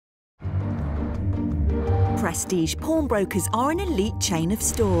Prestige Pawnbrokers are an elite chain of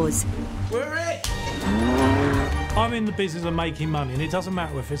stores. We're it! I'm in the business of making money, and it doesn't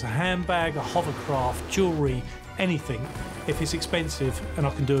matter if it's a handbag, a hovercraft, jewellery, anything. If it's expensive and I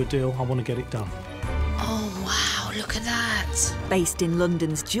can do a deal, I want to get it done. Oh, wow, look at that. Based in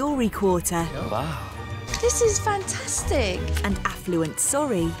London's jewellery quarter. Oh, wow. This is fantastic. And affluent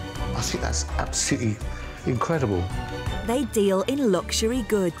Surrey. I think that's absolutely incredible. They deal in luxury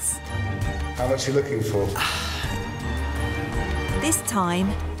goods. How much are you looking for? This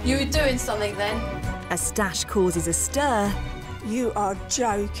time, You were doing something then? a stash causes a stir. You are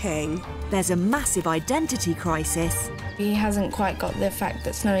joking. There's a massive identity crisis. He hasn't quite got the fact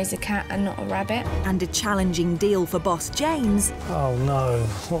that Snowy's a cat and not a rabbit. And a challenging deal for boss James Oh no,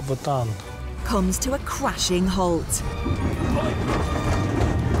 what have I done? comes to a crashing halt.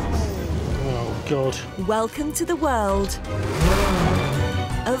 Oh God. Welcome to the world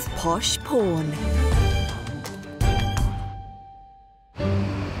of Posh Pawn.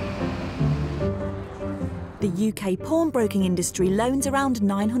 The UK pawnbroking industry loans around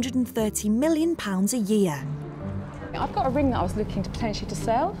 £930 million a year. I've got a ring that I was looking to potentially to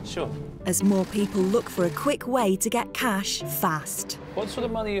sell. Sure. As more people look for a quick way to get cash fast. What sort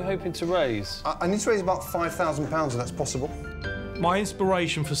of money are you hoping to raise? I need to raise about £5,000 if that's possible. My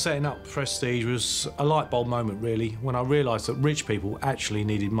inspiration for setting up Prestige was a light bulb moment, really, when I realised that rich people actually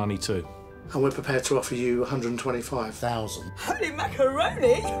needed money too. And we're prepared to offer you 125,000. Holy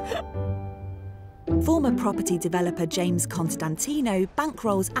macaroni! Former property developer James Constantinou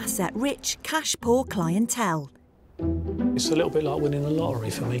bankrolls asset-rich, cash-poor clientele. It's a little bit like winning the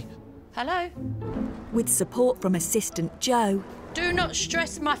lottery for me. Hello? With support from assistant Joe, Do not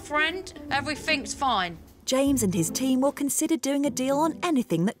stress, my friend. Everything's fine. James and his team will consider doing a deal on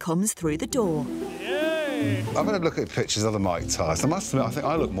anything that comes through the door. I've had a look at pictures of the Mike Tyson. I must admit, I think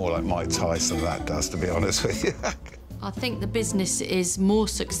I look more like Mike Tyson than that does, to be honest with you. I think the business is more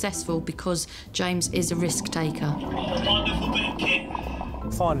successful because James is a risk taker.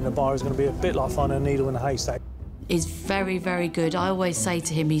 Finding a buyer is going to be a bit like finding a needle in a haystack. Is very, very good. I always say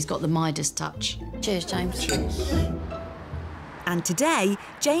to him he's got the Midas touch. Cheers, James. Cheers. And today,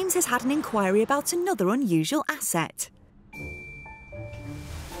 James has had an inquiry about another unusual asset.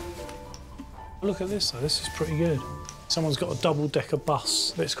 Look at this, though. This is pretty good. Someone's got a double-decker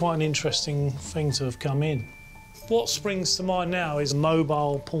bus. It's quite an interesting thing to have come in. What springs to mind now is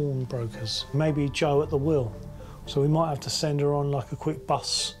mobile pawnbrokers. Maybe Joe at the wheel. So we might have to send her on like a quick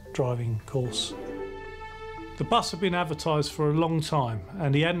bus driving course. The bus had been advertised for a long time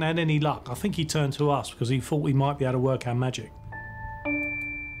and he hadn't had any luck. I think he turned to us because he thought we might be able to work our magic.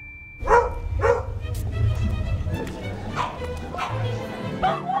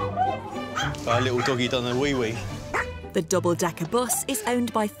 Our little doggy done a wee-wee. The double-decker bus is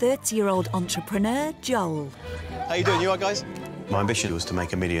owned by 30-year-old entrepreneur Joel. How you doing? You all right, guys? My ambition was to make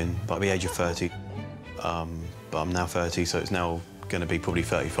 $1 million by the age of 30. But I'm now 30, so it's now going to be probably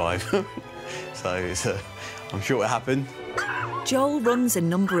 35. So I'm sure it'll happen. Joel runs a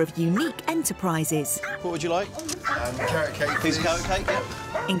number of unique enterprises. What would you like? Carrot cake. Piece of carrot cake,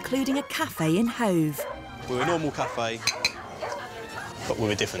 yeah. Including a cafe in Hove. We're a normal cafe, but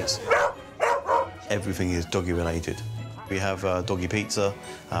with a difference. Everything is doggy related. We have doggy pizza,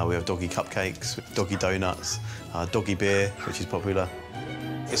 we have doggy cupcakes, doggy donuts, doggy beer, which is popular.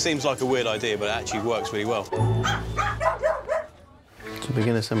 It seems like a weird idea, but it actually works really well. To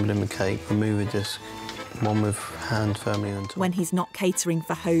begin assembling the cake, remove a disc, one with hand firmly on top. When he's not catering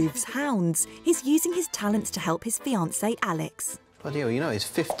for Hove's hounds, he's using his talents to help his fiancée, Alex. Bloody hell, you know, it's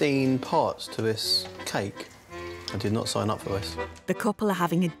 15 parts to this cake. I did not sign up for this. The couple are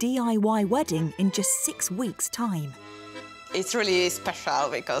having a DIY wedding in just 6 weeks' time. It's really special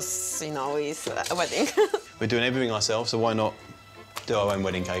because, you know, it's a wedding. We're doing everything ourselves, so why not do our own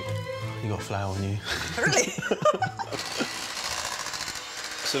wedding cake? You got flour on you. Really?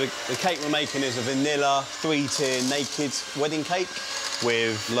 So the cake we're making is a vanilla 3-tier naked wedding cake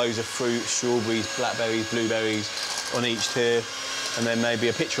with loads of fruit, strawberries, blackberries, blueberries on each tier, and then maybe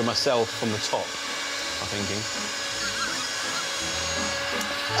a picture of myself from the top, I'm thinking.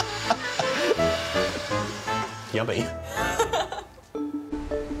 Yummy.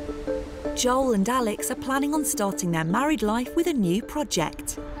 Joel and Alex are planning on starting their married life with a new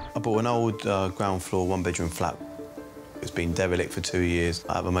project. I bought an old ground floor, one-bedroom flat. It's been derelict for 2 years.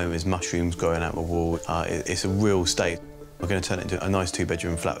 At the moment, there's mushrooms growing out the wall. It's a real state. We're going to turn it into a nice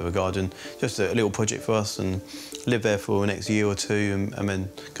 2-bedroom flat with a garden. Just a little project for us and live there for the next year or two and then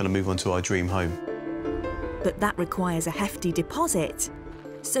kind of move on to our dream home. But that requires a hefty deposit.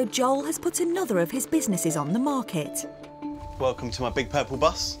 So Joel has put another of his businesses on the market. Welcome to my big purple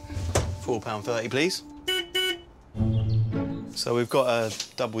bus. £4.30, please. So we've got a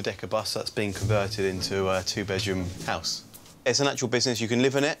double-decker bus that's been converted into a 2-bedroom house. It's an actual business. You can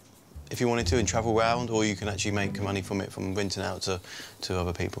live in it if you wanted to and travel around, or you can actually make money from it from renting out to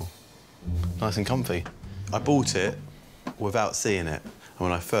other people. Nice and comfy. I bought it without seeing it, and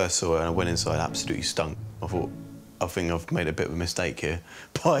when I first saw it and I went inside, it absolutely stunk. I thought, I think I've made a bit of a mistake here,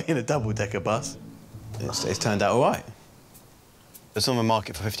 buying a double-decker bus. It's turned out all right. It's on the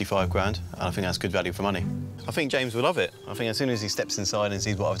market for 55 grand, and I think that's good value for money. I think James will love it. I think as soon as he steps inside and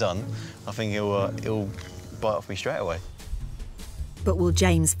sees what I've done, I think he'll buy it off me straight away. But will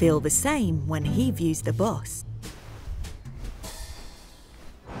James feel the same when he views the bus?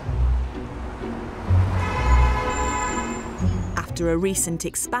 After a recent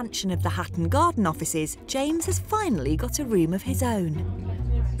expansion of the Hatton Garden offices, James has finally got a room of his own.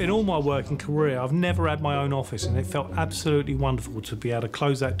 In all my working career, I've never had my own office, and it felt absolutely wonderful to be able to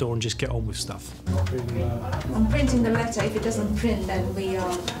close that door and just get on with stuff. I'm printing the letter. If it doesn't print, then we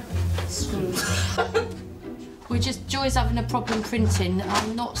are screwed. Joy's having a problem printing.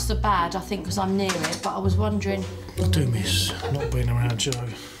 I'm not so bad, I think, because I'm near it, but I was wondering... I do miss not being around Joe.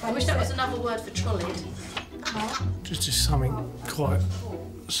 I wish that was another word for trolleyed. Just something quite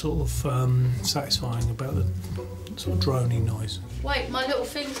sort of satisfying about the sort of droning noise. Wait, my little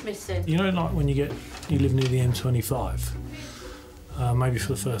thing's missing. You know, like when you live near the M25, maybe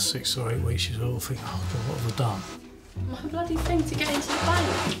for the first 6 or 8 weeks, you sort of think, oh God, what have I done? My bloody thing to get into the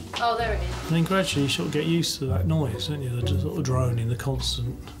bank. Oh, there it is. And then gradually you sort of get used to that noise, don't you? The sort of droning, the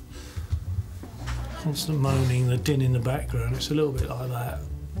constant moaning, the din in the background. It's a little bit like that.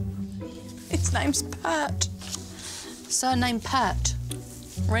 His name's Pat. Surname Pat.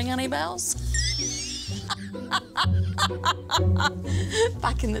 Ring any bells?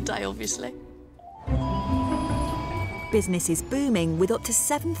 Back in the day, obviously. Business is booming, with up to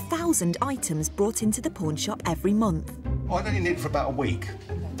 7,000 items brought into the pawn shop every month. I'd only need it for about a week.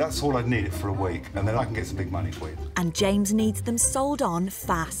 That's all I'd need it for a week, and then I can get some big money for you. And James needs them sold on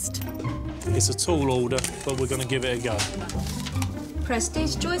fast. It's a tall order, but we're going to give it a go.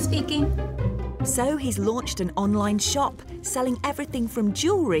 Prestige, Joy speaking. So he's launched an online shop, selling everything from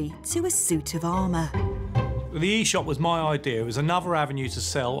jewellery to a suit of armour. The e-shop was my idea. It was another avenue to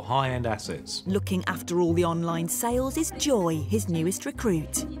sell high-end assets. Looking after all the online sales is Joy, his newest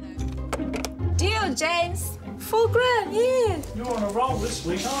recruit. Deal, James. $4 grand, yeah. You're on a roll this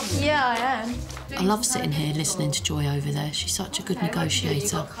week, aren't you? Yeah, I am. I love sitting here listening to Joy over there. She's such a good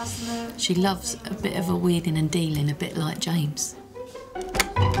negotiator. She loves a bit of a wheeling and dealing, a bit like James.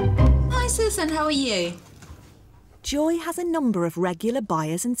 Hi, Susan, how are you? Joy has a number of regular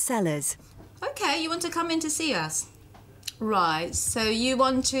buyers and sellers. OK, you want to come in to see us? Right, so you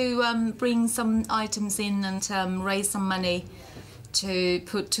want to bring some items in and raise some money to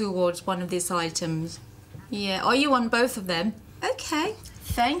put towards one of these items. Yeah, or you want both of them? OK.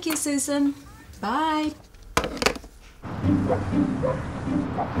 Thank you, Susan. Bye.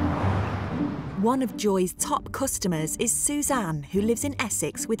 One of Joy's top customers is Suzanne, who lives in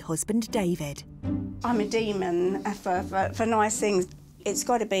Essex with husband David. I'm a demon for nice things. It's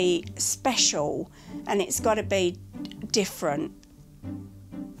got to be special and it's got to be different.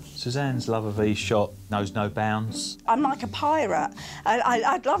 Suzanne's love of e-shop knows no bounds. I'm like a pirate.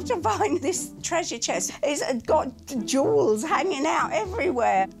 I'd love to find this treasure chest. It's got jewels hanging out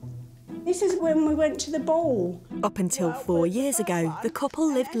everywhere. This is when we went to the ball. Up until 4 years ago, the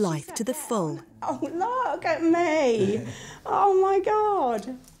couple lived life to the full. Oh, look at me. Oh, my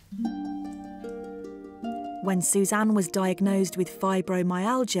God. When Suzanne was diagnosed with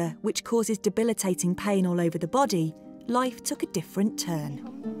fibromyalgia, which causes debilitating pain all over the body, life took a different turn.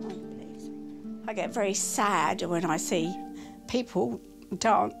 I get very sad when I see people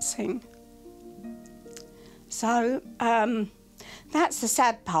dancing. So that's the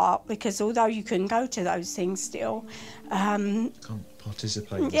sad part, because although you can go to those things still... can't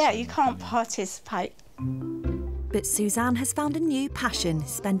participate. Yeah, you can't participate. But Suzanne has found a new passion,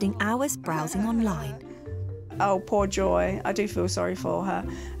 spending hours browsing online. Oh, poor Joy. I do feel sorry for her.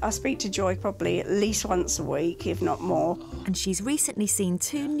 I speak to Joy probably at least once a week, if not more. And she's recently seen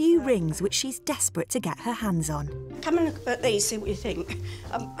 2 new rings which she's desperate to get her hands on. Come and look at these, see what you think.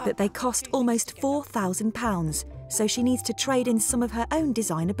 But they cost almost £4,000, so she needs to trade in some of her own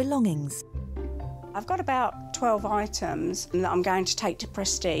designer belongings. I've got about 12 items that I'm going to take to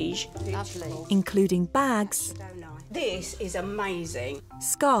Prestige. Lovely. Including bags. This is amazing.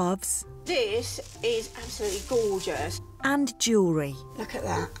 Scarves. This is absolutely gorgeous. And jewellery. Look at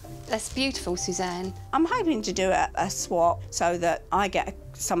that. That's beautiful, Suzanne. I'm hoping to do a swap so that I get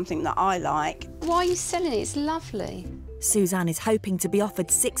something that I like. Why are you selling it? It's lovely. Suzanne is hoping to be offered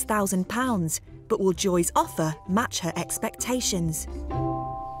 £6,000, but will Joy's offer match her expectations?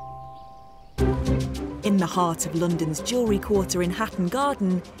 In the heart of London's jewellery quarter in Hatton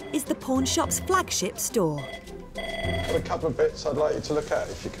Garden is the pawn shop's flagship store. Got a couple of bits I'd like you to look at,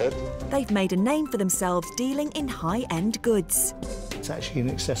 if you could. They've made a name for themselves dealing in high-end goods. It's actually in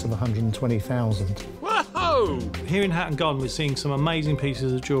excess of 120,000. Whoa! Here in Hatton Garden, we're seeing some amazing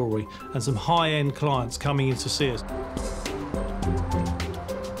pieces of jewellery and some high-end clients coming in to see us.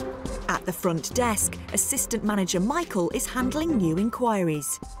 At the front desk, assistant manager Michael is handling new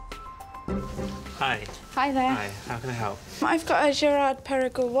inquiries. Hi. Hi there. Hi, how can I help? I've got a Gerard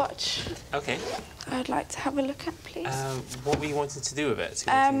Perregaux watch. Okay. I'd like to have a look at, please. What were you wanting to do with it?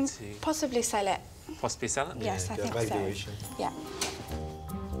 Possibly sell it. Possibly sell it? Yes, I think so. Yeah.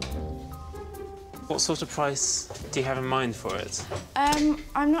 What sort of price do you have in mind for it?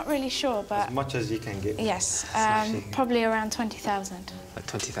 I'm not really sure, but... As much as you can get. Yes, probably around 20,000. Like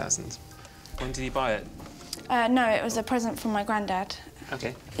 20,000. When did you buy it? No, it was a present from my granddad.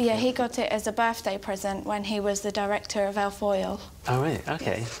 Okay. Yeah, he got it as a birthday present when he was the director of Elf Oil. Oh, really?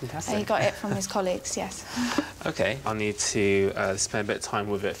 Okay, fantastic. He got it from his colleagues, yes. Okay, I'll need to spend a bit of time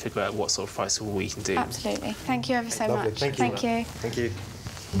with it, figure out what sort of price we can do. Absolutely. Thank you ever so much. Thank you. Thank you.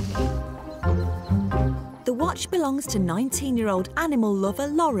 The watch belongs to 19-year-old animal lover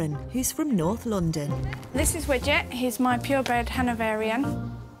Lauren, who's from North London. This is Widget. He's my purebred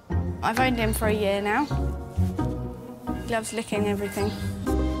Hanoverian. I've owned him for a year now. He loves licking everything.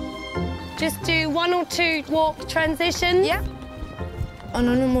 Just do 1 or 2 walk transitions? Yeah. On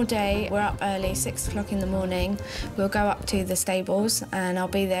a normal day, we're up early, 6 o'clock in the morning. We'll go up to the stables and I'll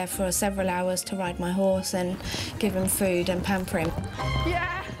be there for several hours to ride my horse and give him food and pamper him.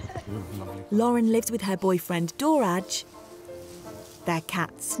 Yeah. Lauren lives with her boyfriend Doraj, their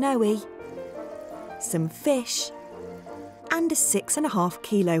cat Snowy, some fish, and a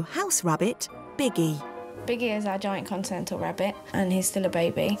 6.5-kilo house rabbit, Biggie. Biggie is our giant continental rabbit, and he's still a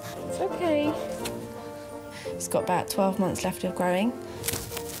baby. It's OK. He's got about 12 months left of growing.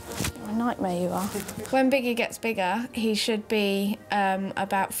 What a nightmare you are. When Biggie gets bigger, he should be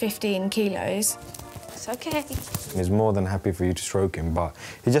about 15 kilos. It's OK. He's more than happy for you to stroke him, but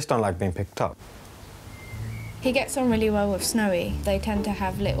he just don't like being picked up. He gets on really well with Snowy. They tend to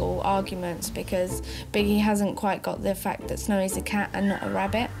have little arguments because Biggie hasn't quite got the fact that Snowy's a cat and not a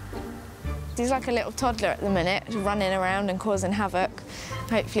rabbit. He's like a little toddler at the minute, running around and causing havoc.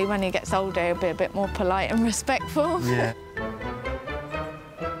 Hopefully when he gets older, he'll be a bit more polite and respectful. Yeah.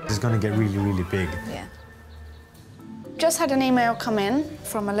 He's going to get really, really big. Yeah. Just had an email come in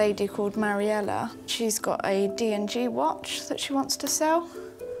from a lady called Mariella. She's got a D&G watch that she wants to sell.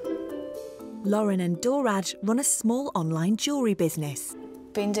 Lauren and Doraj run a small online jewellery business.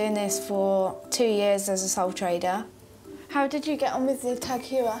 Been doing this for 2 years as a sole trader. How did you get on with the tag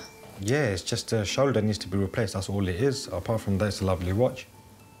hewer? Yeah, it's just a shoulder needs to be replaced, that's all it is. Apart from that, it's a lovely watch.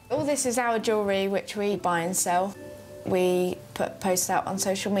 All this is our jewellery, which we buy and sell. We put posts out on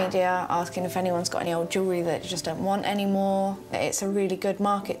social media asking if anyone's got any old jewellery that you just don't want anymore. It's a really good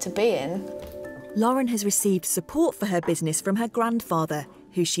market to be in. Lauren has received support for her business from her grandfather,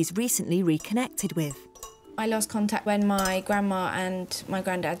 who she's recently reconnected with. I lost contact when my grandma and my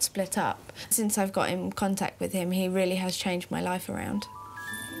granddad split up. Since I've got in contact with him, he really has changed my life around.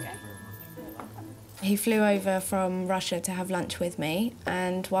 He flew over from Russia to have lunch with me,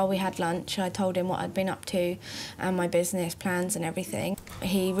 and while we had lunch, I told him what I'd been up to and my business plans and everything.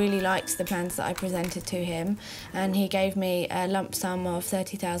 He really likes the plans that I presented to him, and he gave me a lump sum of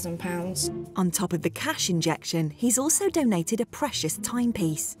 £30,000. On top of the cash injection, he's also donated a precious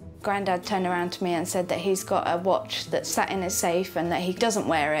timepiece. Grandad turned around to me and said that he's got a watch that's sat in his safe and that he doesn't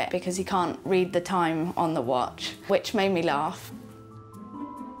wear it because he can't read the time on the watch, which made me laugh.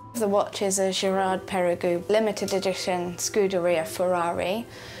 The watch is a Gerard Perregaux limited edition Scuderia Ferrari.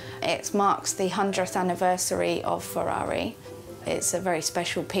 It marks the 100th anniversary of Ferrari. It's a very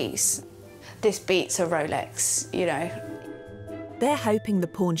special piece. This beats a Rolex, you know. They're hoping the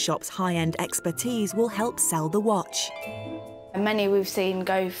pawn shop's high-end expertise will help sell the watch. Many we've seen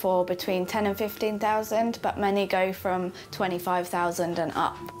go for between 10 and 15,000, but many go from 25,000 and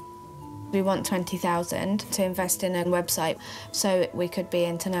up. We want 20,000 to invest in a website so we could be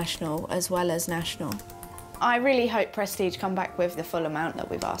international as well as national. I really hope Prestige come back with the full amount that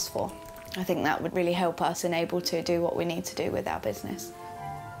we've asked for. I think that would really help us and able to do what we need to do with our business.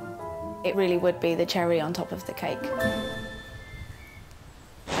 It really would be the cherry on top of the cake.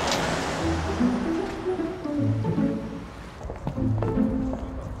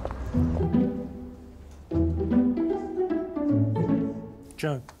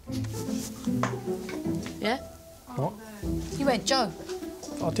 Joe. Yeah? What? went, Joe.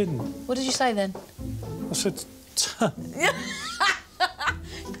 I didn't. What did you say then? I said...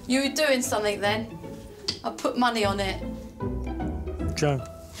 You were doing something then. I put money on it. Joe.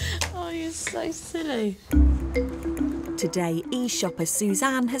 Oh, you're so silly. Today, e-shopper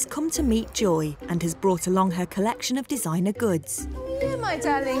Suzanne has come to meet Joy and has brought along her collection of designer goods. Yeah, my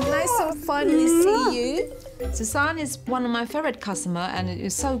darling, nice to finally see you. Suzanne is one of my favourite customers, and it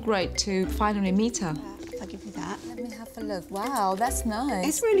is so great to finally meet her. I'll give you that. Let me have a look. Wow, that's nice.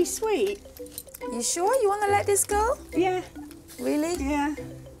 It's really sweet. You sure you want to let this go? Yeah. Really? Yeah.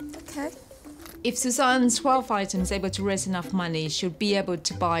 Okay. If Suzanne's 12 items able to raise enough money, she'll be able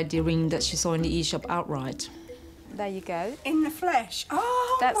to buy the ring that she saw in the e-shop outright. There you go. In the flesh.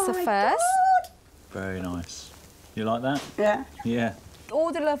 Oh, that's the my first. God. Very nice. You like that? Yeah. Yeah.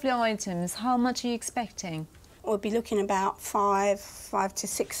 All the lovely items, how much are you expecting? We'll be looking about five to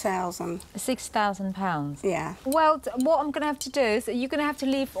 6,000. £6,000? Yeah. Well, what I'm going to have to do is you're going to have to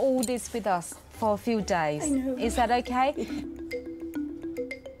leave all this with us for a few days. I know. Is that OK?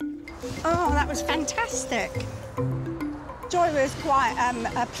 Oh, that was fantastic. Joy was quite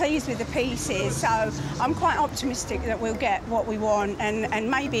pleased with the pieces, so I'm quite optimistic that we'll get what we want and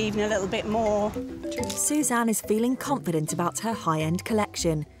maybe even a little bit more. Suzanne is feeling confident about her high-end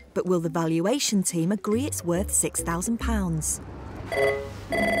collection, but will the valuation team agree it's worth £6,000?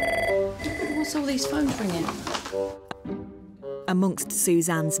 What's all these phones ringing? Amongst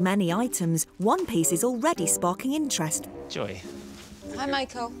Suzanne's many items, one piece is already sparking interest. Joy, Hi,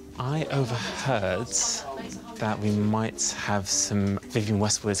 Michael. I overheard that we might have some Vivienne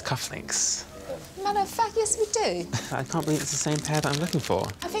Westwood's cufflinks. Matter of fact, yes, we do. I can't believe it's the same pair that I'm looking for.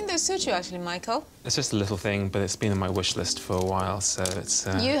 I think they'll suit you, actually, Michael. It's just a little thing, but it's been on my wish list for a while, so it's...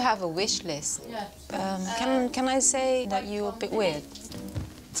 You have a wish list. Yeah. Can I say that you're a bit weird?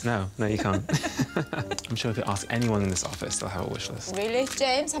 No, you can't. I'm sure if you ask anyone in this office, they'll have a wish list. Really?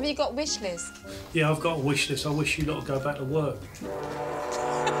 James, have you got a wish list? Yeah, I've got a wish list. I wish you lot would go back to work.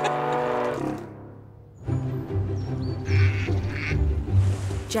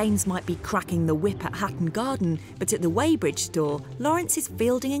 James might be cracking the whip at Hatton Garden, but at the Weybridge store, Lawrence is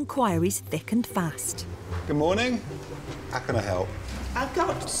fielding inquiries thick and fast. Good morning. How can I help? I've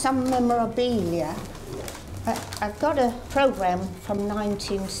got some memorabilia. I've got a programme from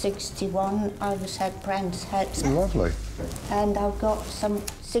 1961. I was at Brands Hatch. Lovely. And I've got some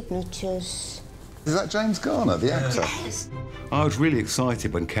signatures. Is that James Garner, the actor? Yes. I was really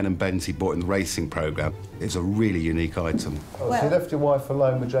excited when Ken and Benty bought in the racing programme. It's a really unique item. Oh, so you left your wife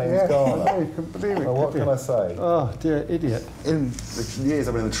alone with James Garner? No, you couldn't believe it. Oh, what can I say? Oh, dear idiot. In the years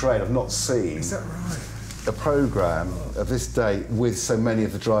I've been in the trade, I've not seen... Is that right? A programme of this date with so many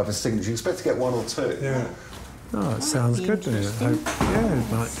of the drivers' signatures. You expect to get one or two. Yeah. Oh, it sounds good, doesn't it? Yeah,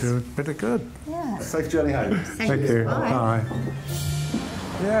 it might do a bit of good. Yeah. Safe journey home. Thank you. Bye.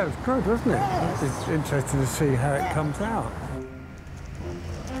 Yeah, it's good, wasn't it? Yes. It's interesting to see how it comes out.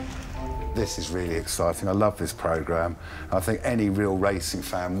 This is really exciting. I love this programme. I think any real racing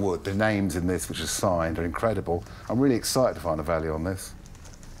fan would. The names in this, which are signed, are incredible. I'm really excited to find the value on this.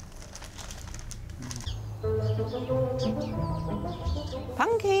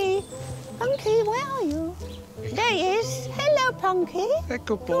 Punky! Punky, where are you? There he is. Hello, Punky. Hey,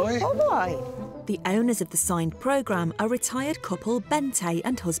 good boy. Good boy. The owners of the signed programme are retired couple Bente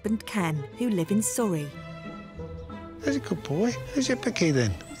and husband Ken, who live in Surrey. He's a good boy. Who's your picky,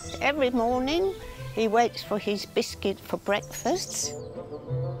 then? Every morning, he waits for his biscuit for breakfast.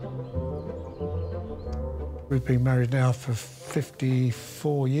 We've been married now for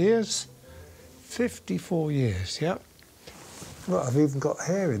 54 years. 54 years, yep. Well, I've even got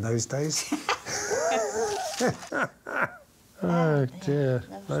hair in those days. Oh, dear.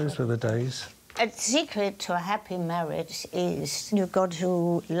 Those were the days. A secret to a happy marriage is you've got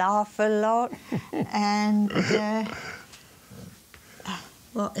to laugh a lot and...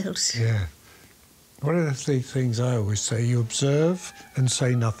 what else? Yeah. One of the things I always say, you observe and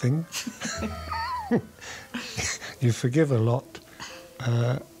say nothing. You forgive a lot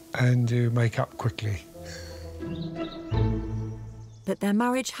and you make up quickly. But their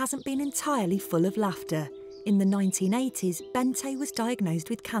marriage hasn't been entirely full of laughter. In the 1980s, Bente was diagnosed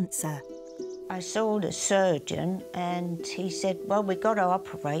with cancer. I saw the surgeon and he said, well, we've got to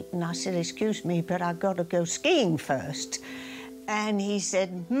operate. And I said, excuse me, but I've got to go skiing first. And he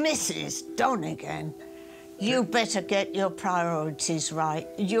said, Mrs. Donegan, you better get your priorities right.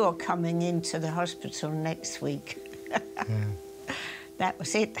 You're coming into the hospital next week. Yeah. That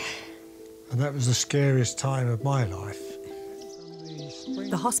was it. And that was the scariest time of my life.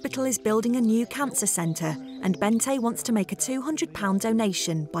 The hospital is building a new cancer centre, and Bente wants to make a £200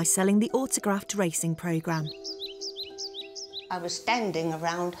 donation by selling the autographed racing programme. I was standing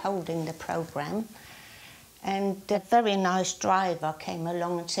around holding the programme, and a very nice driver came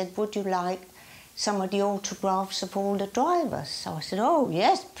along and said, would you like some of the autographs of all the drivers? So I said, oh,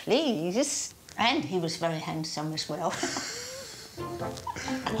 yes, please. And he was very handsome as well.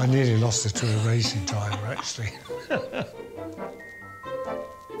 I nearly lost it to a racing driver, actually.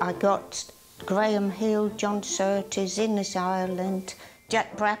 I got Graham Hill, John Surtees, Innes Ireland,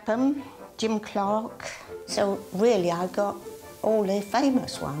 Jack Brabham, Jim Clark. So really I got all the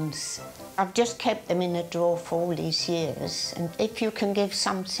famous ones. I've just kept them in a drawer for all these years, and if you can give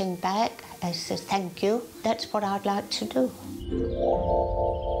something back as a thank you, that's what I'd like to do.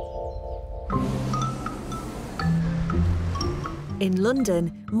 In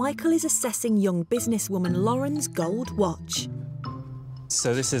London, Michael is assessing young businesswoman Lauren's gold watch.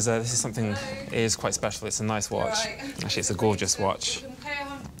 So this is something that is quite special. It's a nice watch. Actually, it's a gorgeous watch.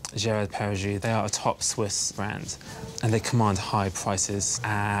 Gerard Perregaux, they are a top Swiss brand, and they command high prices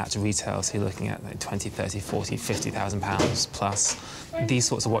at retail. So you're looking at like 20, 30, 40, 50,000 pounds plus. These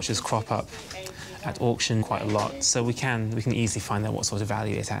sorts of watches crop up at auction quite a lot, so we can easily find out what sort of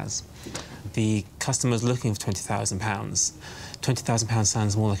value it has. The customer's looking for £20,000. £20,000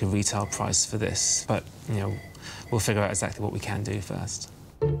 sounds more like a retail price for this, but you know, we'll figure out exactly what we can do first.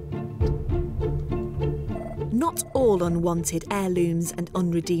 Not all unwanted heirlooms and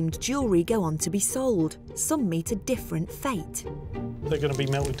unredeemed jewellery go on to be sold. Some meet a different fate. They're going to be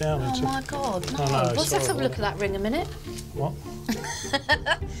melted down into... Oh, my God, no. I know, Let's have a look at that ring a minute. What?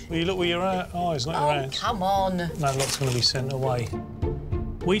 Well, you look with your eyes, not your hands. Come on. That lot's going to be sent away.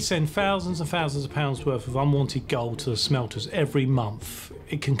 We send thousands and thousands of pounds worth of unwanted gold to the smelters every month.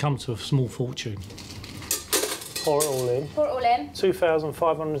 It can come to a small fortune. Pour it all in. Pour it all in.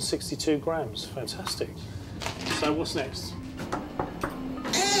 2,562 grams. Fantastic. So what's next?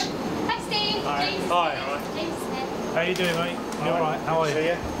 Hi, Steve. Hi. James. Hi. All right. James Smith. How you doing, mate? You all right? How are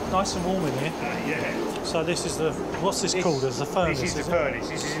you? Nice and warm in here. Yeah. So this is the... What's this called? As the furnace, This is the furnace.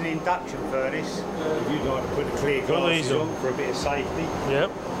 This is an induction furnace. If you'd like to put the clear glasses on for a bit of safety.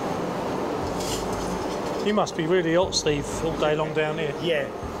 Yep. You must be really hot, Steve, all day long down here. Yeah.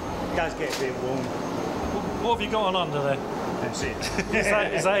 It does get a bit warm. What have you got on under there? That's it. Is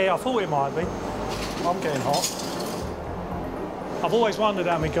that it? I thought it might be. I'm getting hot. I've always wondered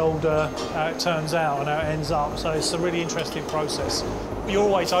how my gold, how it turns out and how it ends up, so it's a really interesting process. You're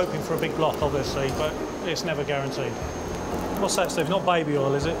always hoping for a big block, obviously, but it's never guaranteed. What's that, Steve? Not baby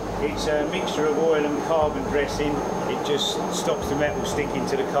oil, is it? It's a mixture of oil and carbon dressing. It just stops the metal sticking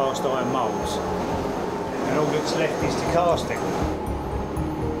to the cast iron moulds. And all that's left is the casting.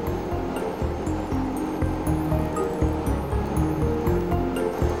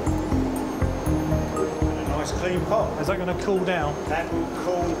 Clean pot. Is that going to cool down? That will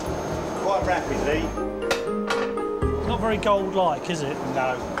cool quite rapidly. It's not very gold-like, is it?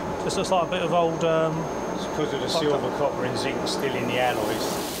 No. Just looks like a bit of old... It's because of the silver, copper and zinc still in the alloys.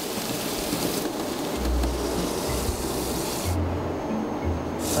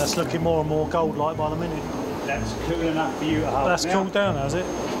 That's looking more and more gold-like by the minute. That's cool enough for you to hold. That's cooled down, has it?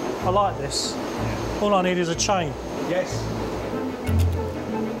 I like this. Yeah. All I need is a chain. Yes.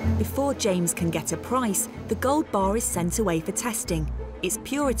 Before James can get a price, the gold bar is sent away for testing. Its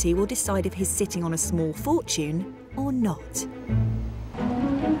purity will decide if he's sitting on a small fortune or not.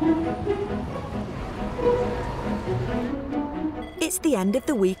 It's the end of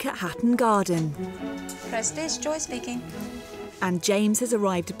the week at Hatton Garden. Prestige, Joy speaking. And James has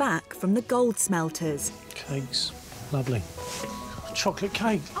arrived back from the gold smelters. Cakes. Lovely. Chocolate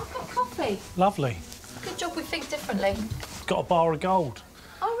cake. I've got coffee. Lovely. Good job we think differently. Got a bar of gold.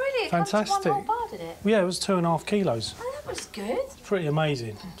 Oh, really? It Fantastic. comes to one whole bar, did it? Yeah, it was 2.5 kilos. Oh, that was good. Pretty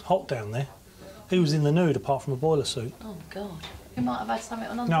amazing. Hot down there. He was in the nude apart from a boiler suit. Oh, God. You might have had something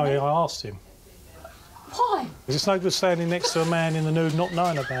on No, underneath. I asked him. Why? It's no good standing next to a man in the nude not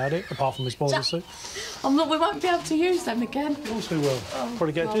knowing about it, apart from his boiler suit. We won't be able to use them again. Of course we will. Oh,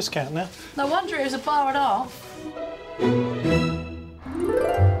 Probably get God. a discount now. No wonder it was a bar and a half.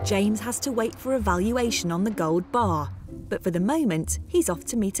 James has to wait for a valuation on the gold bar, but for the moment, he's off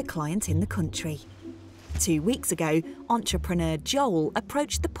to meet a client in the country. 2 weeks ago, entrepreneur Joel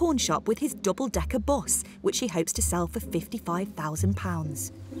approached the pawn shop with his double-decker bus, which he hopes to sell for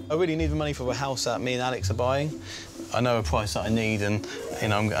 £55,000. I really need the money for a house that me and Alex are buying. I know a price that I need, and you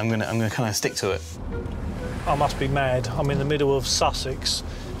know, I'm gonna kind of stick to it. I must be mad. I'm in the middle of Sussex,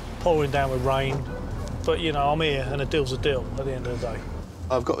 pouring down with rain, but you know, I'm here and a deal's a deal at the end of the day.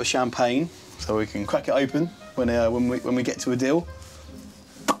 I've got the champagne, so we can crack it open when we get to a deal.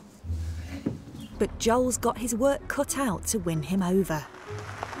 But Joel's got his work cut out to win him over.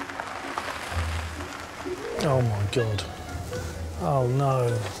 Oh my God. Oh no,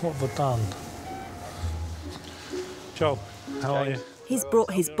 what have I done? Joel, how are you? He's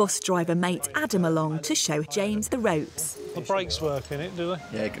brought his bus driver mate Adam along to show James the ropes. The brakes work in it, do they?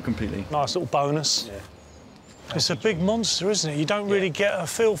 Yeah, completely. Nice little bonus. Yeah. It's a big monster, isn't it? You don't really get a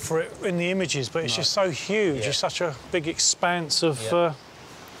feel for it in the images, but it's just so huge. It's such a big expanse of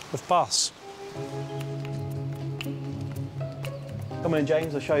bus. Come on,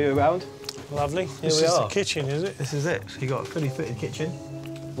 James, I'll show you around. Lovely. This is the kitchen, is it? This is it. So you've got a fully fitted kitchen,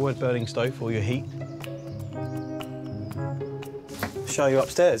 wood-burning stove for all your heat. Show you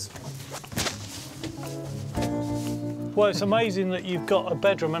upstairs. Well, it's amazing that you've got a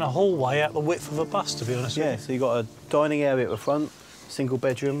bedroom and a hallway out the width of a bus, to be honest. Yeah, so you've got a dining area at the front, single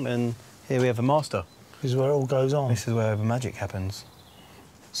bedroom, and here we have a master. This is where it all goes on. This is where the magic happens.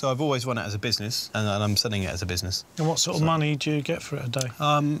 So I've always run it as a business, and I'm selling it as a business. And what sort of money do you get for it a day?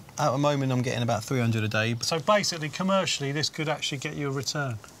 At the moment, I'm getting about 300 a day. So basically, commercially, this could actually get you a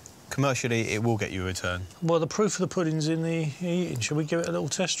return? Commercially, it will get you a return. Well, the proof of the pudding's in the eating. Shall we give it a little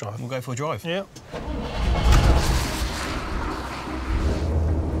test drive? We'll go for a drive. Yep.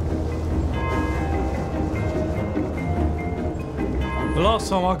 The last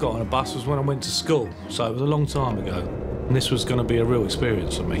time I got on a bus was when I went to school, so it was a long time ago. And this was going to be a real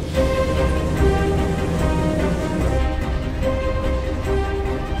experience for me.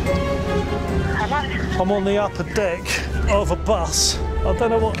 I'm on the upper deck of a bus. I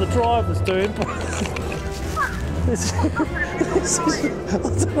don't know what the driver's doing, but this is, I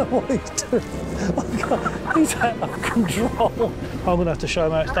don't know what he's doing. He's out of control. I'm going to have to show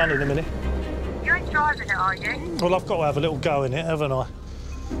him how it's done in a minute. You ain't driving it, are you? Well, I've got to have a little go in it, haven't I?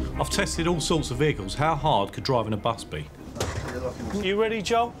 I've tested all sorts of vehicles. How hard could driving a bus be? You ready,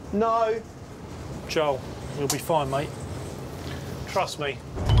 Joel? No. Joel, you'll be fine, mate. Trust me.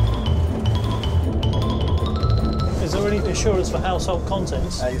 Is there any assurance for household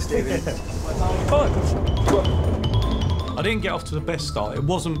contents? Hey, Stevie. Fine. I didn't get off to the best start. It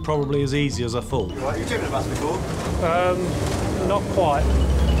wasn't probably as easy as I thought. Right, you've driven a bus before? Not quite.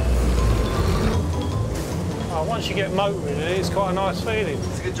 Oh, once you get motoring in it, it's quite a nice feeling.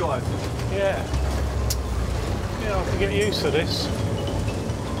 It's a good drive. Yeah. Yeah, I can get used to this.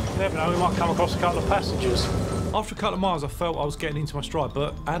 You never know, we might come across a couple of passengers. After a couple of miles, I felt I was getting into my stride,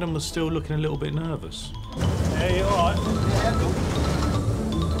 but Adam was still looking a little bit nervous. Yeah, you all right? Yeah, cool.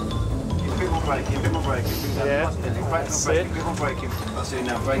 A bit more braking, a bit more braking. Yeah, that's it. A bit more braking. That's it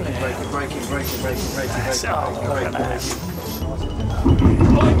now. Braking, braking, braking, braking, braking, braking, braking,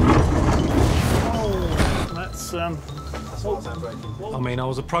 That's I mean, I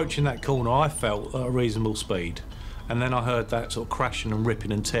was approaching that corner, I felt, at a reasonable speed. And then I heard that sort of crashing and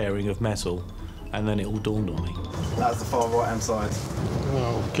ripping and tearing of metal, and then it all dawned on me. That's the far right-hand side.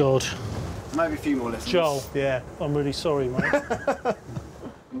 Oh, God. Maybe a few more lessons. Joel. Yeah. I'm really sorry, mate.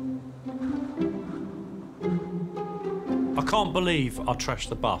 I can't believe I trashed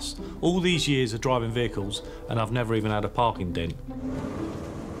the bus. All these years of driving vehicles, and I've never even had a parking dent.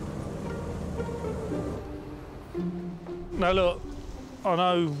 Now, look, I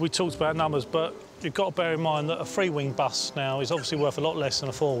know we talked about numbers, but you've got to bear in mind that a three-wing bus now is obviously worth a lot less than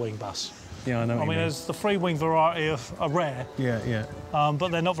a four-wing bus. Yeah, I know. I mean, there's the three-wing variety are rare. Yeah, yeah. But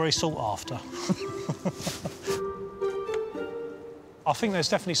they're not very sought after. I think there's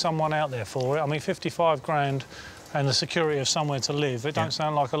definitely someone out there for it. I mean, 55 grand and the security of somewhere to live, it don't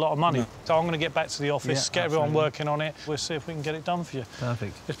sound like a lot of money. No. So I'm going to get back to the office, get everyone working on it. We'll see if we can get it done for you.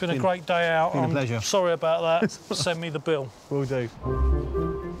 Perfect. It's been a great day out. Been a pleasure. Sorry about that. Send me the bill. Will do.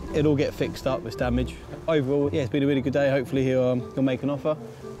 It'll get fixed up, this damage. Overall, yeah, it's been a really good day. Hopefully he'll make an offer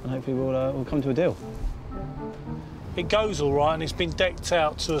and hopefully we'll come to a deal. It goes all right and it's been decked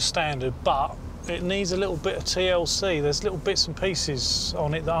out to a standard, but it needs a little bit of TLC. There's little bits and pieces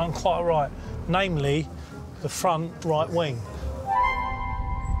on it that aren't quite right, namely the front right wing.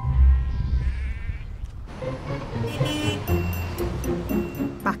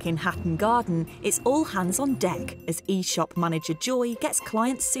 Back in Hatton Garden, it's all hands on deck as e-shop manager Joy gets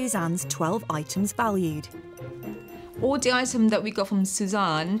client Suzanne's 12 items valued. All the items that we got from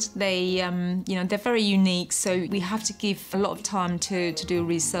Suzanne, they, they're very unique, so we have to give a lot of time to do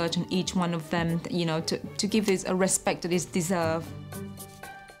research on each one of them, to give this a respect that is deserved.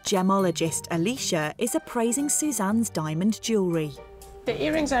 Gemologist Alicia is appraising Suzanne's diamond jewellery. The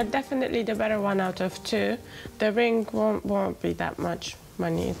earrings are definitely the better one out of two. The ring won't be that much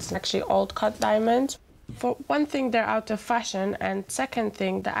money. It's actually old cut diamonds. For one thing, they're out of fashion, and second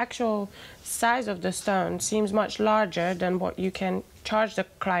thing, the actual size of the stone seems much larger than what you can charge the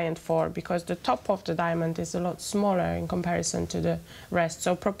client for, because the top of the diamond is a lot smaller in comparison to the rest,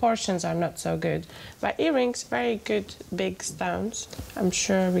 so proportions are not so good. But earrings, very good big stones. I'm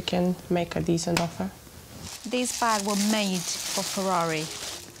sure we can make a decent offer. These bags were made for Ferrari.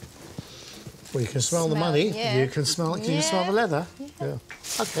 Well, you can smell the money. Yeah. You can smell. Can you smell the leather? Yeah.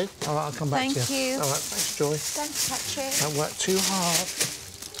 OK. All right, I'll come back to you. Thank you. All right, thanks, Joy. Thanks, Patrick. Don't work too hard.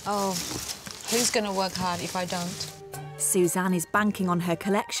 Oh, who's going to work hard if I don't? Suzanne is banking on her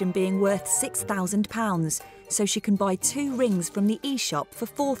collection being worth £6,000, so she can buy 2 rings from the e-shop for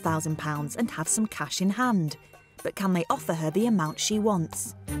 £4,000 and have some cash in hand. But can they offer her the amount she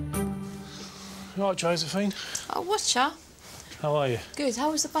wants? You all right, Josephine? Oh, watcha. How are you? Good.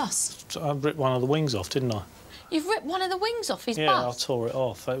 How was the bus? I ripped one of the wings off, didn't I? You've ripped one of the wings off his Yeah, bus? I tore it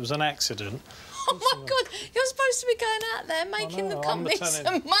off. It was an accident. Oh, my God. You're supposed to be going out there making the company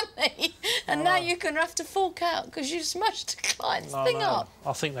some money, and now you're going to have to fork out because you smashed the client's thing up.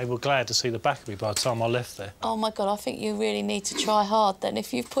 I think they were glad to see the back of me by the time I left there. Oh, my God, I think you really need to try hard then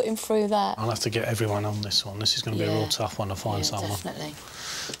if you've put him through that. I'll have to get everyone on this one. This is going to be a real tough one to find someone. Definitely.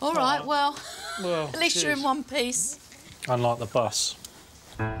 All right, well, at least cheers. you're in one piece. Unlike the bus.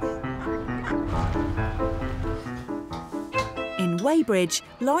 In Weybridge,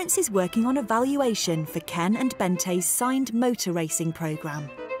 Lawrence is working on a valuation for Ken and Bente's signed motor racing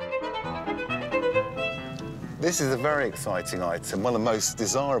programme. This is a very exciting item. One of the most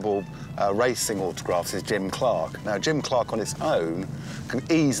desirable racing autographs is Jim Clark. Now, Jim Clark on its own can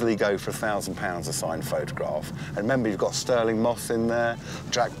easily go for £1,000 a signed photograph. And remember, you've got Sterling Moss in there,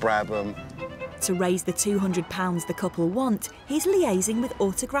 Jack Brabham. To raise the £200 the couple want, he's liaising with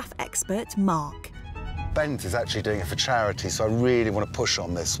autograph expert Mark. Bent is actually doing it for charity, so I really want to push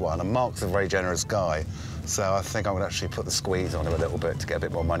on this one. And Mark's a very generous guy, so I think I'm going to actually put the squeeze on him a little bit to get a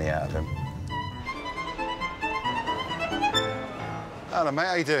bit more money out of him. Hello, mate.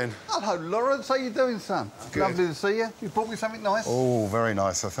 How you doing? Hello, Lawrence. How you doing, son? Good. Lovely to see you. You brought me something nice. Oh, very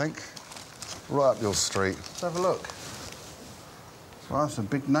nice, I think. Right up your street. Let's have a look. Well, some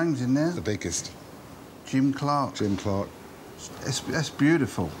big names in there. The biggest. Jim Clark. Jim Clark. That's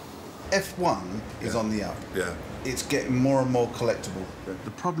beautiful. F1 is on the up. Yeah. It's getting more and more collectible. Yeah.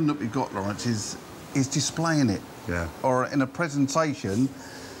 The problem that we've got, Lawrence, is displaying it. Yeah. Or in a presentation,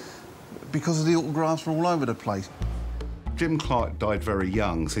 because the autographs are all over the place. Jim Clark died very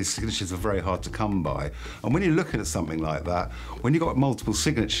young, so his signatures are very hard to come by. And when you're looking at something like that, when you've got multiple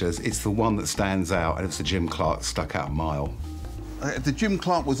signatures, it's the one that stands out, and it's the Jim Clark stuck out a mile. If the Jim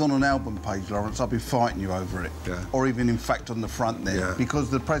Clark was on an album page, Lawrence, I'd be fighting you over it. Yeah. Or even, in fact, on the front there, Yeah. because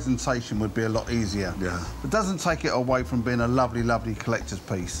the presentation would be a lot easier. Yeah. It doesn't take it away from being a lovely, lovely collector's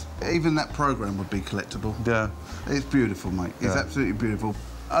piece. Even that programme would be collectible. Yeah. It's beautiful, mate. It's absolutely beautiful.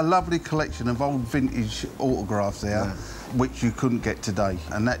 A lovely collection of old vintage autographs there, which you couldn't get today.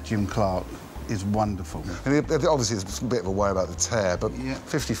 And that Jim Clark is wonderful. And obviously, there's a bit of a worry about the tear, but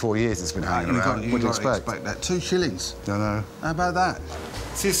 54 years it's been hanging around. You've got to expect that. 2 shillings. I know. How about that?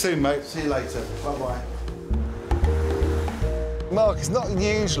 See you soon, mate. See you later. Bye-bye. Mark is not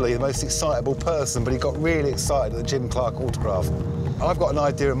usually the most excitable person, but he got really excited at the Jim Clark autograph. I've got an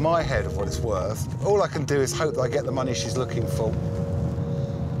idea in my head of what it's worth. All I can do is hope that I get the money she's looking for.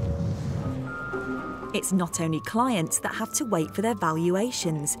 It's not only clients that have to wait for their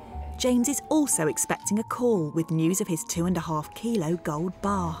valuations. James is also expecting a call with news of his 2.5 kilo gold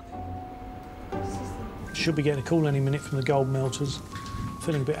bar. Should be getting a call any minute from the gold melters.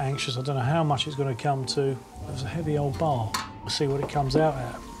 Feeling a bit anxious. I don't know how much it's going to come to. It's a heavy old bar. We'll see what it comes out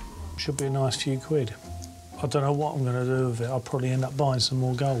at. Should be a nice few quid. I don't know what I'm going to do with it. I'll probably end up buying some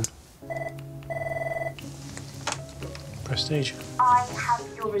more gold. Prestige. I have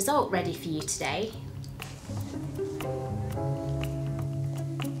your result ready for you today.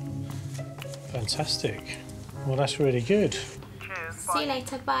 Fantastic. Well, that's really good. See you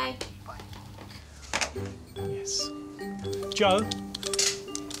later, bye. Yes. Joe?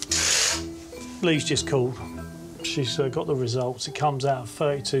 Lee's just called. She's got the results. It comes out at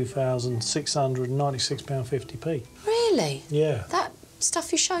 £32,696.50p. Really? Yeah. That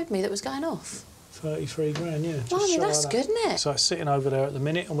stuff you showed me that was going off? 33 grand, yeah. Blimey, shy of that's that. good, isn't it? So it's sitting over there at the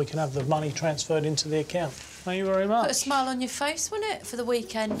minute and we can have the money transferred into the account. Thank you very much. Put a smile on your face, wouldn't it, for the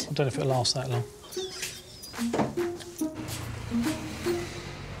weekend? I don't know if it'll last that long.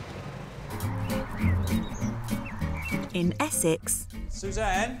 In Essex,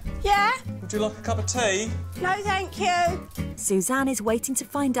 Suzanne? Yeah? Would you like a cup of tea? No, thank you. Suzanne is waiting to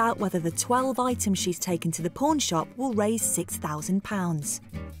find out whether the 12 items she's taken to the pawn shop will raise £6,000.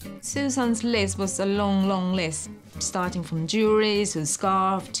 Suzanne's list was a long, long list, starting from jewellery to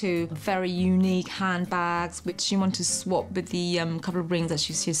scarf to very unique handbags, which she wanted to swap with the couple of rings that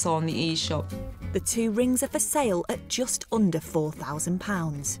she saw in the e-shop. The 2 rings are for sale at just under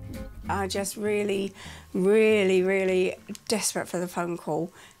 £4,000. I'm just really, really, really desperate for the phone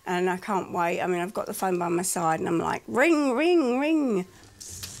call, and I can't wait. I mean, I've got the phone by my side and I'm like, ring, ring, ring.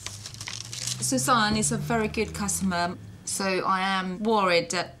 Suzanne is a very good customer, so I am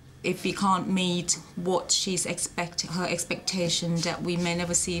worried that if we can't meet what she's her expectation, that we may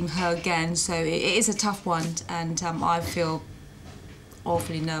never see her again. So it is a tough one, and I feel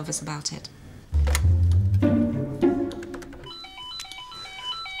awfully nervous about it.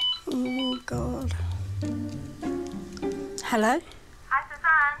 Oh, God. Hello? Hi,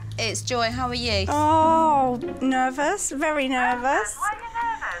 Suzanne. It's Joy, how are you? Oh, nervous, very nervous. Why are you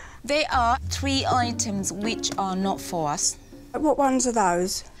nervous? There are 3 items which are not for us. What ones are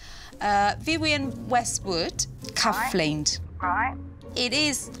those? Vivian Westwood, cufflinked. Right. It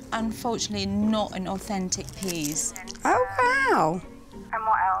is, unfortunately, not an authentic piece. Oh, wow. And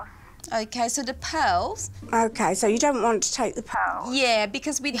what else? OK, so the pearls... OK, so you don't want to take the pearls? Yeah,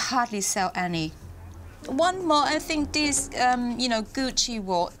 because we hardly sell any. One more, I think this, you know, Gucci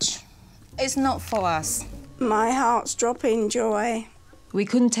watch is not for us. My heart's dropping, Joy. We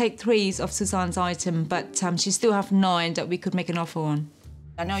couldn't take 3 of Suzanne's item, but she still have 9 that we could make an offer on.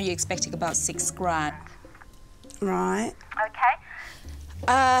 I know you're expecting about £6,000. Right. OK.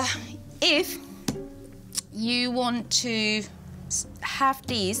 If you want to have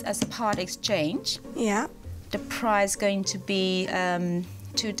these as a part exchange, yeah, the price going to be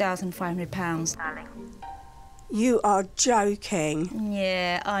 £2,500. Darling. You are joking.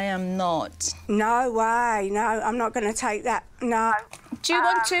 Yeah, I am not. No way. No, I'm not going to take that. No. Do you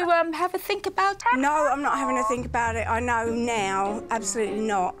want to have a think about it? No, I'm not having a think about it. I know now. Absolutely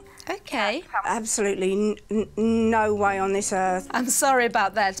not. OK. Absolutely no way on this earth. I'm sorry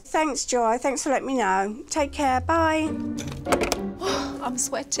about that. Thanks, Joy. Thanks for letting me know. Take care. Bye. I'm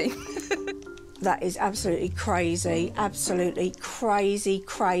sweating. That is absolutely crazy. Absolutely crazy,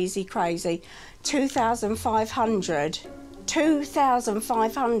 crazy, crazy. 2,500.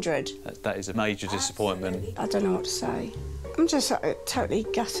 2,500. That is a major disappointment. I don't know what to say. I'm just totally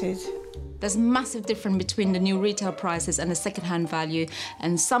gutted. There's a massive difference between the new retail prices and the second-hand value,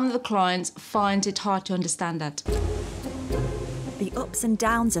 and some of the clients find it hard to understand that. The ups and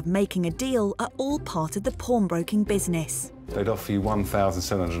downs of making a deal are all part of the pawnbroking business. They'd offer you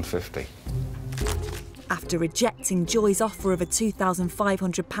 £1,750. After rejecting Joy's offer of a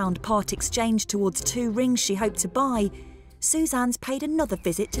 £2,500 part exchange towards 2 rings she hoped to buy, Suzanne's paid another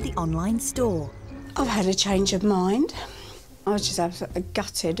visit to the online store. I've had a change of mind. I was just absolutely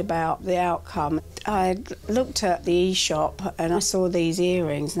gutted about the outcome. I looked at the e-shop and I saw these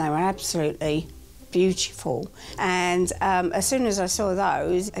earrings and they were absolutely beautiful. And as soon as I saw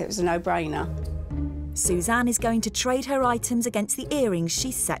those, it was a no-brainer. Suzanne is going to trade her items against the earrings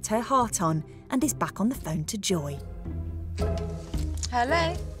she's set her heart on and is back on the phone to Joy.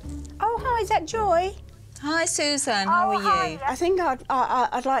 Hello. Oh, hi, is that Joy? Hi, Susan. How are you? I think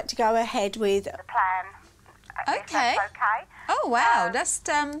I'd like to go ahead with The plan. Okay. That's okay. Oh wow, that's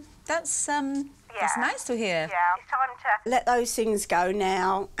nice to hear. Yeah. It's time to let those things go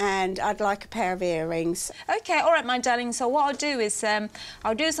now, and I'd like a pair of earrings. Okay, all right, my darling. So what I'll do is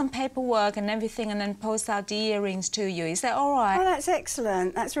I'll do some paperwork and everything, and then post out the earrings to you. Is that all right? Oh, that's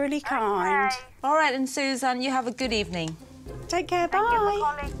excellent. That's really kind. All right, and Susan, you have a good evening. Take care.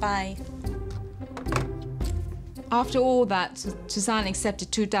 Bye. Bye. After all that, Suzanne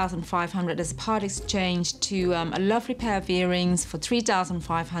accepted $2,500 as a part exchange to a lovely pair of earrings for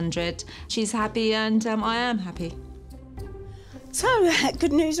 $3,500. She's happy and I am happy. So,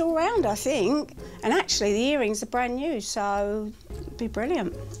 good news all round, I think. And actually, the earrings are brand new, so it'll be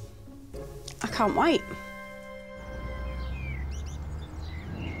brilliant. I can't wait.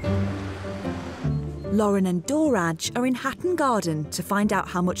 Lauren and Doraj are in Hatton Garden to find out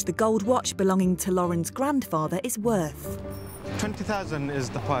how much the gold watch belonging to Lauren's grandfather is worth. 20,000 is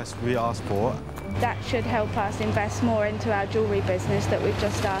the price we asked for. That should help us invest more into our jewellery business that we've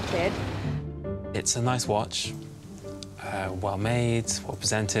just started. It's a nice watch, well made, well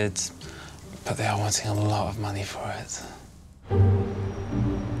presented, but they are wanting a lot of money for it.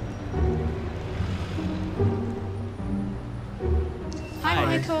 Hi,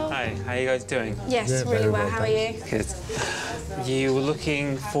 Michael. Hi, how are you guys doing? Yes, really well. How are you? Good. You were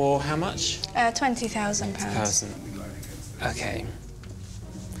looking for how much? £20,000. 1,000. Okay.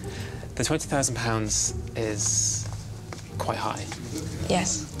 The £20,000 is quite high.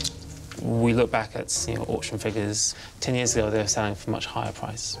 Yes. We look back at auction figures. 10 years ago, they were selling for a much higher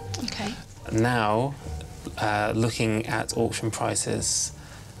price. Okay. Now, looking at auction prices,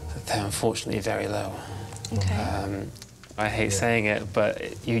 they're unfortunately very low. Okay. I hate saying it, but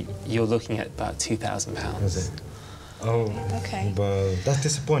you're looking at about £2,000. Is it? Oh, okay. But that's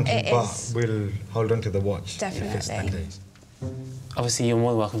disappointing, It but is. we'll hold on to the watch. Definitely. If it's the case. Obviously, you're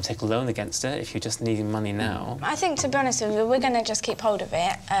more than welcome to take a loan against it if you're just needing money now. I think, to be honest with you, we're going to just keep hold of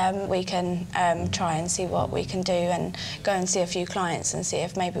it. We can try and see what we can do and go and see a few clients and see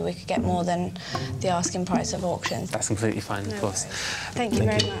if maybe we could get more than the asking price of auctions. That's completely fine, of course. Thank you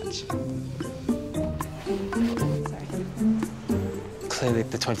very much. Clearly,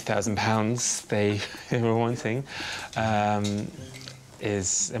 the £20,000 they were wanting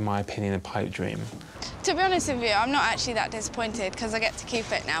is, in my opinion, a pipe dream. To be honest with you, I'm not actually that disappointed because I get to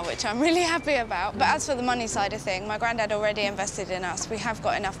keep it now, which I'm really happy about. But as for the money side of thing, my granddad already invested in us. We have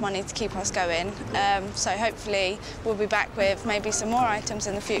got enough money to keep us going. So hopefully we'll be back with maybe some more items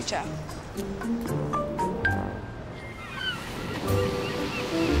in the future.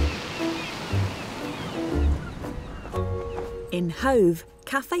 In Hove,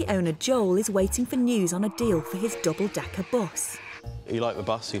 cafe owner Joel is waiting for news on a deal for his double-decker bus. He liked the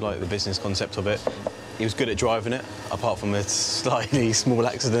bus, he liked the business concept of it. He was good at driving it, apart from a slightly small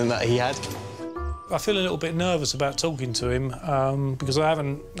accident that he had. I feel a little bit nervous about talking to him because I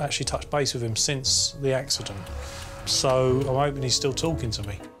haven't actually touched base with him since the accident. So I'm hoping he's still talking to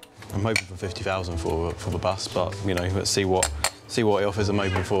me. I'm hoping for 50,000 for the bus, but let's see what he offers. I'm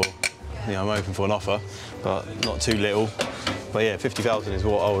hoping for an offer, but not too little. But yeah, 50,000 is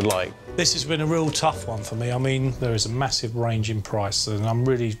what I would like. This has been a real tough one for me. I mean, there is a massive range in price, and I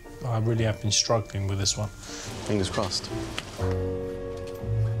really have been struggling with this one. Fingers crossed.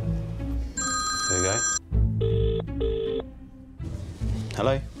 There you go.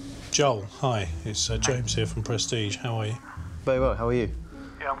 Hello? Joel, hi. It's James here from Prestige. How are you? Very well, how are you?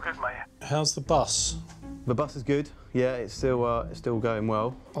 Yeah, I'm good, mate. How's the bus? The bus is good. Yeah, it's still going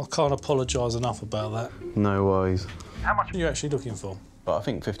well. I can't apologise enough about that. No worries. How much are you actually looking for? But I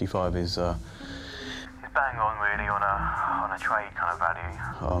think 55 is... It's bang on, really, on a trade kind of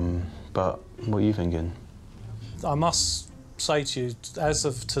value. But what are you thinking? I must say to you, as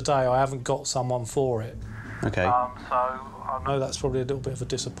of today, I haven't got someone for it. OK. I know that's probably a little bit of a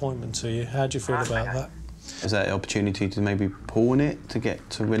disappointment to you. How do you feel about that? Is that an opportunity to maybe pawn it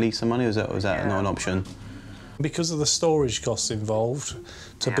to release some money, or is that not an option? Because of the storage costs involved,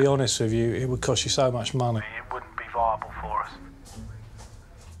 to be honest with you, it would cost you so much money. It wouldn't be viable for us.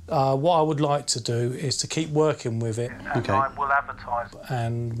 What I would like to do is to keep working with it. OK. We'll advertise.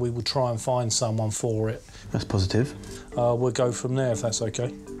 And we will try and find someone for it. That's positive. We'll go from there, if that's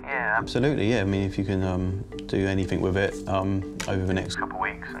OK. Yeah. Absolutely, yeah. I mean, if you can do anything with it over the next couple of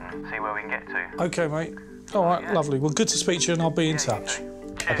weeks and see where we can get to. OK, mate. All right, lovely. Well, good to speak to you, and I'll be in touch.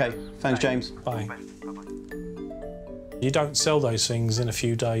 OK, thanks, James. Bye. You don't sell those things in a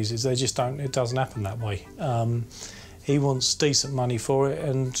few days. They just don't. It doesn't happen that way. He wants decent money for it,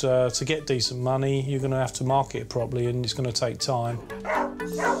 and to get decent money, you're going to have to market it properly, and it's going to take time.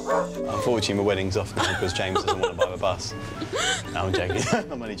 Unfortunately, my wedding's off now because James doesn't want to buy the bus. No, I'm joking.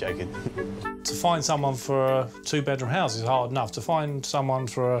 I'm only joking. To find someone for a two-bedroom house is hard enough. To find someone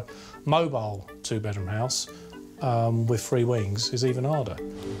for a mobile two-bedroom house with 3 wings is even harder.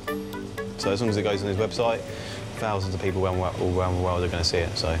 So as long as it goes on his website, thousands of people all around the world are going to see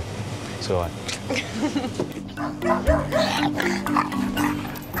it, so it's all right.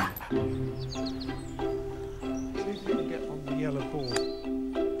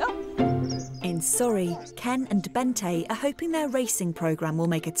 In Surrey, Ken and Bente are hoping their racing programme will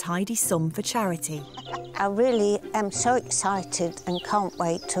make a tidy sum for charity. I really am so excited and can't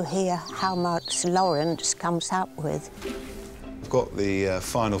wait to hear how much Lawrence comes up with. I've got the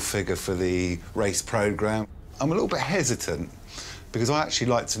final figure for the race programme. I'm a little bit hesitant because I actually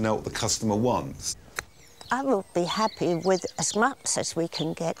like to know what the customer wants. I will be happy with as much as we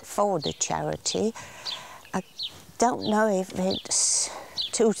can get for the charity. I don't know if it's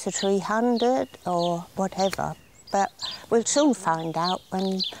 200 to 300 or whatever, but we'll soon find out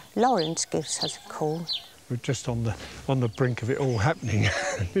when Lawrence gives us a call. We're just on the brink of it all happening.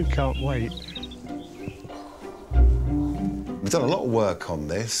 We can't wait. We've done a lot of work on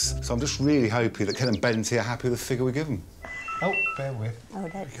this, so I'm just really hoping that Ken and Benty are happy with the figure we give them. Oh, bear with. Oh,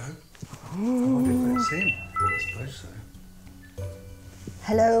 there we go. I wonder if that's him. I suppose so.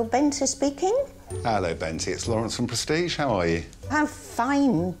 Hello, Benty speaking. Hello, Benty. It's Lawrence from Prestige. How are you? I'm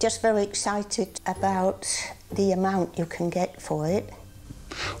fine. Just very excited about the amount you can get for it.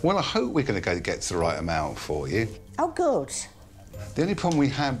 Well, I hope we're going to get to the right amount for you. Oh, good. The only problem we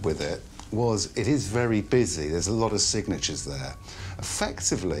had with it was it is very busy. There's a lot of signatures there.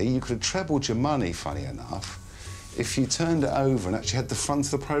 Effectively, you could have trebled your money, funny enough, if you turned it over and actually had the front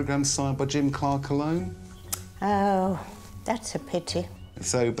of the programme signed by Jim Clark alone. Oh, that's a pity.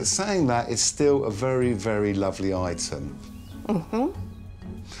 So, but saying that, it's still a very, very lovely item. Mm-hmm.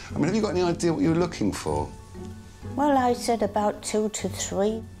 I mean, have you got any idea what you were looking for? Well, I said about 2 to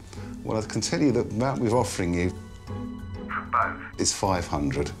 3. Well, I can tell you that the amount we're offering you is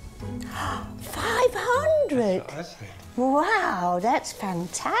 500. 500? Wow, that's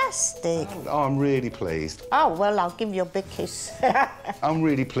fantastic. Oh, I'm really pleased. Oh, well, I'll give you a big kiss. I'm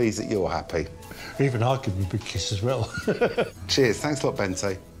really pleased that you're happy. Even I'll give you a big kiss as well. Cheers, thanks a lot,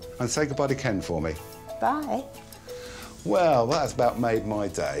 Bente. And say goodbye to Ken for me. Bye. Well, that's about made my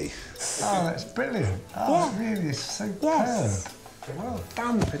day. Oh, that's brilliant. Oh, Yeah. it really is superb. Yes. Well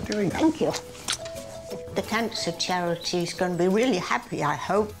done for doing that. Thank you. The cancer charity is going to be really happy, I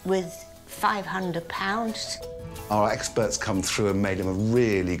hope, with £500. Our experts come through and made him a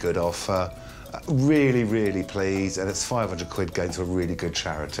really good offer. Really, really pleased, and it's 500 quid going to a really good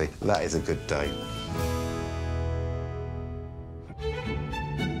charity. That is a good day.